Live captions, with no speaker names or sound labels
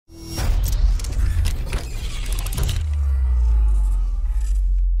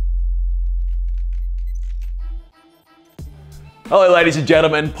Hello ladies and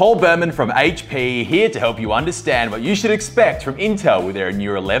gentlemen, Paul Berman from HP here to help you understand what you should expect from Intel with their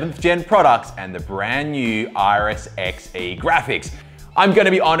new 11th gen products and the brand new Iris Xe graphics. I'm going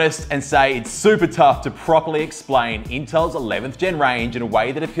to be honest and say it's super tough to properly explain Intel's 11th gen range in a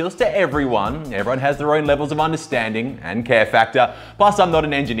way that appeals to everyone. Everyone has their own levels of understanding and care factor, plus I'm not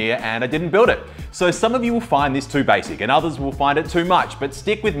an engineer and I didn't build it. So some of you will find this too basic and others will find it too much, but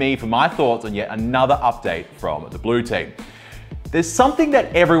stick with me for my thoughts on yet another update from the Blue team. There's something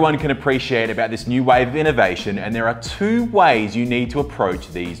that everyone can appreciate about this new wave of innovation, and there are two ways you need to approach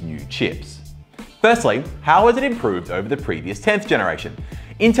these new chips. Firstly, how has it improved over the previous 10th generation?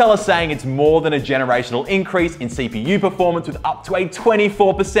 Intel is saying it's more than a generational increase in CPU performance with up to a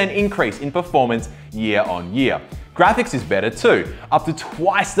 24% increase in performance year on year. Graphics is better too, up to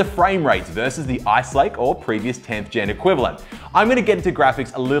twice the frame rates versus the Ice Lake or previous 10th gen equivalent. I'm going to get into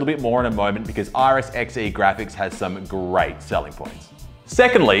graphics a little bit more in a moment because Iris Xe graphics has some great selling points.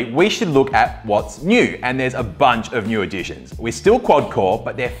 Secondly, we should look at what's new, and there's a bunch of new additions. We're still quad-core,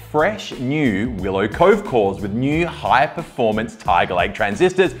 but they're fresh new Willow Cove cores with new high-performance Tiger Lake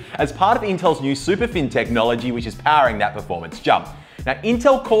transistors as part of Intel's new SuperFin technology, which is powering that performance jump. Now,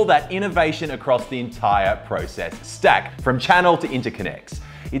 Intel call that innovation across the entire process stack, from channel to interconnects.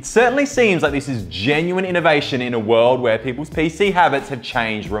 It certainly seems like this is genuine innovation in a world where people's PC habits have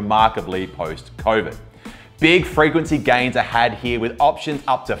changed remarkably post-COVID. Big frequency gains are had here with options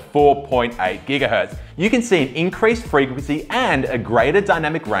up to 4.8 GHz. You can see an increased frequency and a greater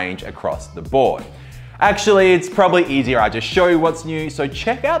dynamic range across the board. Actually, it's probably easier I just show you what's new, so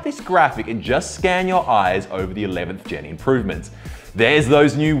check out this graphic and just scan your eyes over the 11th gen improvements. There's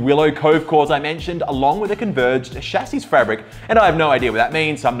those new Willow Cove cores I mentioned, along with a converged chassis fabric, and I have no idea what that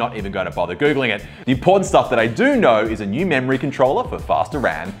means, so I'm not even going to bother Googling it. The important stuff that I do know is a new memory controller for faster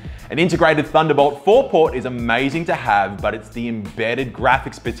RAM. An integrated Thunderbolt 4 port is amazing to have, but it's the embedded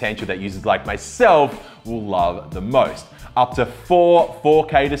graphics potential that users like myself will love the most. Up to 4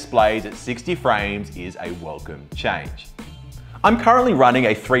 4K displays at 60 frames is a welcome change. I'm currently running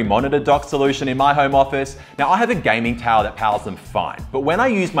a 3-monitor dock solution in my home office. Now I have a gaming tower that powers them fine, but when I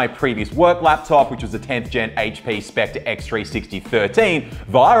used my previous work laptop, which was the 10th gen HP Spectre X36013,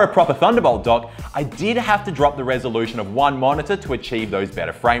 via a proper Thunderbolt dock, I did have to drop the resolution of one monitor to achieve those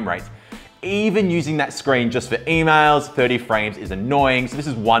better frame rates. Even using that screen just for emails, 30 frames is annoying, so this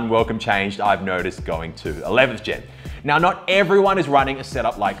is one welcome change I've noticed going to 11th gen. Now, not everyone is running a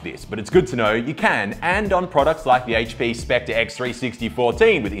setup like this, but it's good to know you can, and on products like the HP Spectre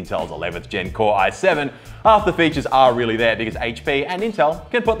X36014 with Intel's 11th gen Core i7, half the features are really there because HP and Intel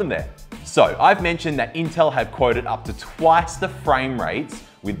can put them there. So, I've mentioned that Intel have quoted up to twice the frame rates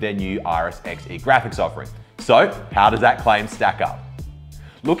with their new Iris Xe graphics offering. So, how does that claim stack up?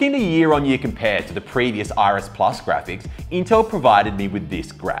 Looking to year-on-year compared to the previous Iris Plus graphics, Intel provided me with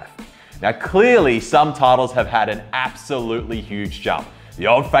this graph. Now clearly some titles have had an absolutely huge jump. The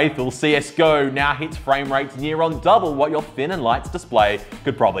old faithful CSGO now hits frame rates near on double what your thin and lights display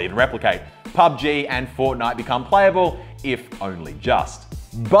could probably even replicate. PUBG and Fortnite become playable, if only just.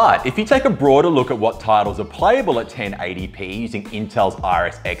 But if you take a broader look at what titles are playable at 1080p using Intel's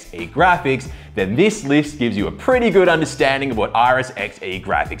Iris Xe graphics, then this list gives you a pretty good understanding of what Iris Xe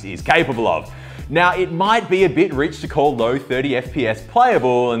graphics is capable of. Now, it might be a bit rich to call low 30 FPS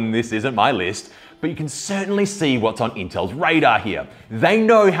playable, and this isn't my list, but you can certainly see what's on Intel's radar here. They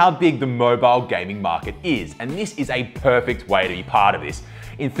know how big the mobile gaming market is, and this is a perfect way to be part of this.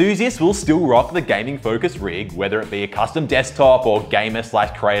 Enthusiasts will still rock the gaming-focused rig, whether it be a custom desktop or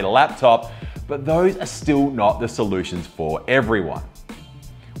gamer/creator laptop, but those are still not the solutions for everyone.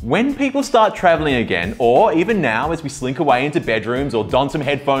 When people start traveling again, or even now as we slink away into bedrooms or don some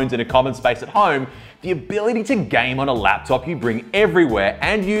headphones in a common space at home, the ability to game on a laptop you bring everywhere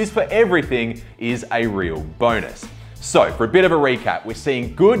and use for everything is a real bonus. So for a bit of a recap, we're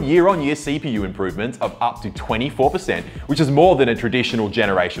seeing good year-on-year CPU improvements of up to 24%, which is more than a traditional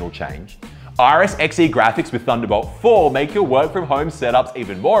generational change. Iris Xe graphics with Thunderbolt 4 make your work from home setups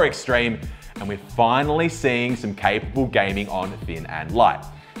even more extreme, and we're finally seeing some capable gaming on thin and light.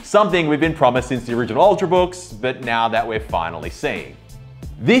 Something we've been promised since the original Ultrabooks, but now that we're finally seeing.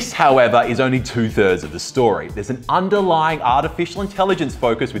 This, however, is only 2/3 of the story. There's an underlying artificial intelligence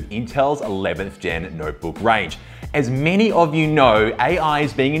focus with Intel's 11th gen notebook range. As many of you know, AI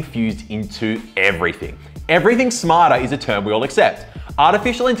is being infused into everything. Everything smarter is a term we all accept.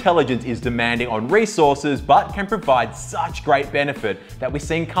 Artificial intelligence is demanding on resources, but can provide such great benefit that we're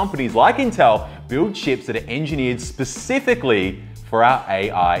seeing companies like Intel build chips that are engineered specifically for our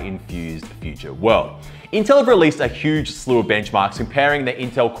AI-infused future world. Intel have released a huge slew of benchmarks comparing the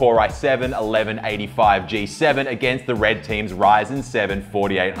Intel Core i7-1185G7 against the Red Team's Ryzen 7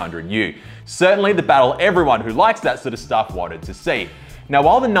 4800U. Certainly the battle everyone who likes that sort of stuff wanted to see. Now,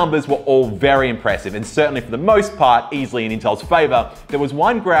 while the numbers were all very impressive and certainly for the most part easily in Intel's favor, there was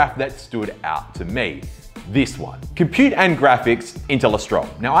one graph that stood out to me. This one. Compute and graphics, Intel are strong.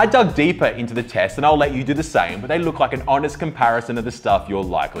 Now, I dug deeper into the test and I'll let you do the same, but they look like an honest comparison of the stuff you're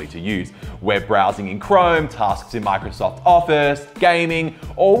likely to use. Web browsing in Chrome, tasks in Microsoft Office, gaming,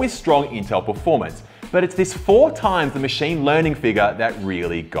 all with strong Intel performance. But it's this 4 times the machine learning figure that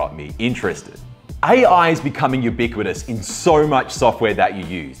really got me interested. AI is becoming ubiquitous in so much software that you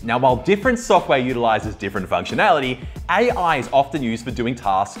use. Now, while different software utilizes different functionality, AI is often used for doing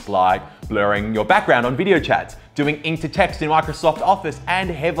tasks like blurring your background on video chats, doing ink to text in Microsoft Office, and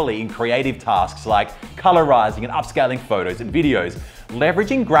heavily in creative tasks like colorizing and upscaling photos and videos.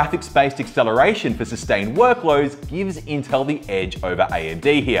 Leveraging graphics-based acceleration for sustained workloads gives Intel the edge over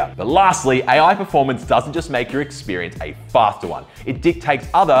AMD here. But lastly, AI performance doesn't just make your experience a faster one, it dictates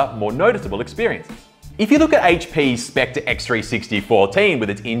other, more noticeable experiences. If you look at HP's Spectre x86-14 with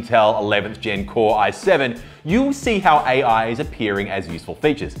its Intel 11th Gen Core i7, you'll see how AI is appearing as useful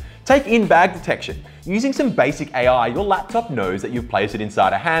features. Take in-bag detection. Using some basic AI, your laptop knows that you've placed it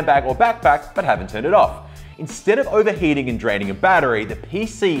inside a handbag or backpack but haven't turned it off. Instead of overheating and draining a battery, the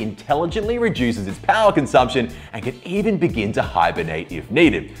PC intelligently reduces its power consumption and can even begin to hibernate if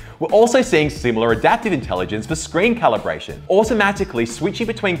needed. We're also seeing similar adaptive intelligence for screen calibration, automatically switching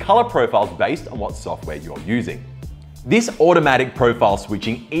between color profiles based on what software you're using. This automatic profile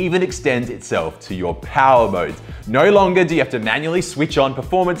switching even extends itself to your power modes. No longer do you have to manually switch on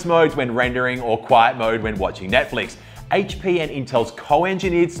performance modes when rendering or quiet mode when watching Netflix. HP and Intel's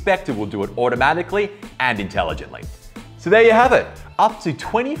co-engineered Spectre will do it automatically and intelligently. So there you have it, up to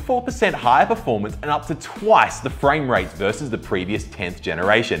 24% higher performance and up to twice the frame rates versus the previous 10th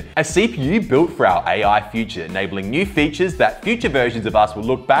generation. A CPU built for our AI future, enabling new features that future versions of us will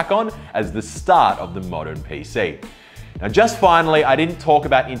look back on as the start of the modern PC. Now, just finally, I didn't talk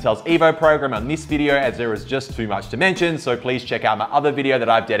about Intel's Evo program on this video as there is just too much to mention, so please check out my other video that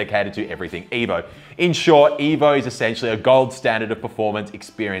I've dedicated to everything Evo. In short, Evo is essentially a gold standard of performance,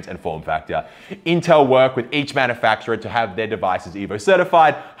 experience, and form factor. Intel work with each manufacturer to have their devices Evo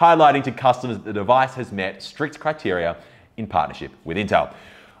certified, highlighting to customers that the device has met strict criteria in partnership with Intel.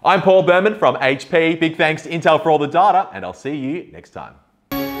 I'm Paul Berman from HP. Big thanks to Intel for all the data, and I'll see you next time.